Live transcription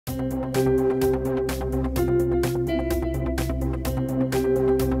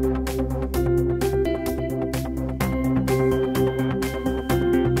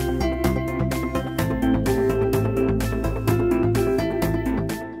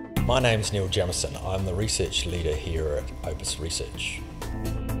My name's Neil Jamison. I'm the research leader here at Opus Research.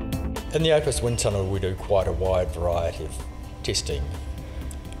 In the Opus wind tunnel we do quite a wide variety of testing,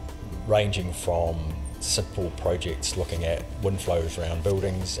 ranging from simple projects looking at wind flows around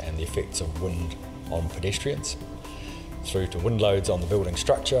buildings and the effects of wind on pedestrians, through to wind loads on the building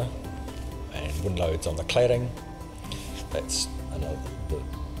structure and wind loads on the cladding. That's the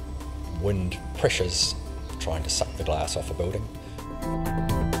wind pressures trying to suck the glass off a building.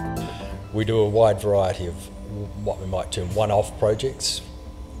 We do a wide variety of what we might term one-off projects.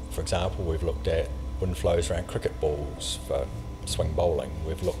 For example, we've looked at wind flows around cricket balls for swing bowling.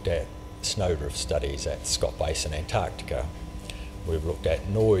 We've looked at snowdrift studies at Scott Base in Antarctica. We've looked at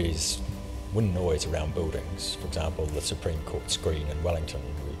wind noise around buildings. For example, the Supreme Court screen in Wellington,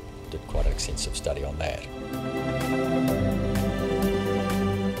 we did quite an extensive study on that.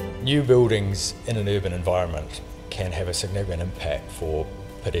 New buildings in an urban environment can have a significant impact for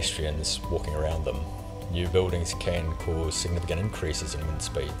pedestrians walking around them. New buildings can cause significant increases in wind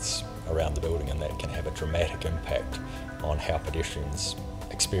speeds around the building, and that can have a dramatic impact on how pedestrians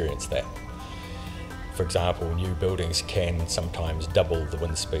experience that. For example, new buildings can sometimes double the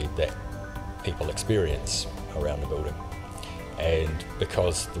wind speed that people experience around the building, and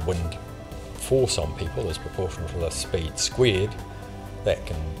because the wind force on people is proportional to the speed squared, that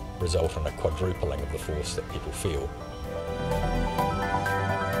can result in a quadrupling of the force that people feel.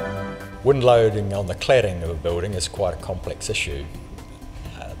 Wind loading on the cladding of a building is quite a complex issue.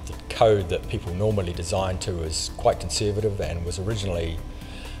 The code that people normally design to is quite conservative and was originally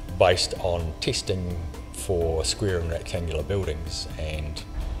based on testing for square and rectangular buildings, and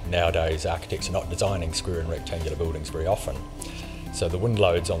nowadays architects are not designing square and rectangular buildings very often. So the wind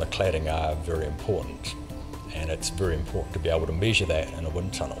loads on the cladding are very important, and it's very important to be able to measure that in a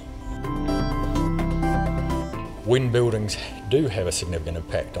wind tunnel. When buildings do have a significant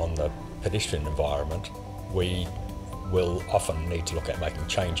impact on the pedestrian environment, we will often need to look at making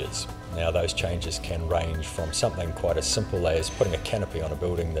changes. Now, those changes can range from something quite as simple as putting a canopy on a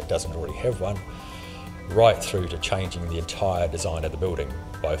building that doesn't already have one, right through to changing the entire design of the building,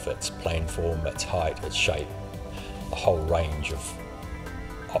 both its plan form, its height, its shape. A whole range of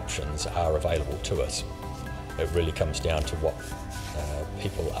options are available to us. It really comes down to what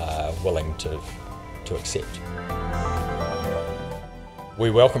people are willing to accept. We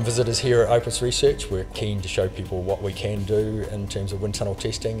welcome visitors here at Opus Research. We're keen to show people what we can do in terms of wind tunnel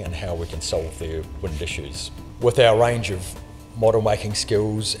testing and how we can solve their wind issues. With our range of model making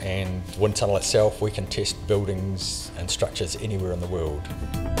skills and the wind tunnel itself, we can test buildings and structures anywhere in the world.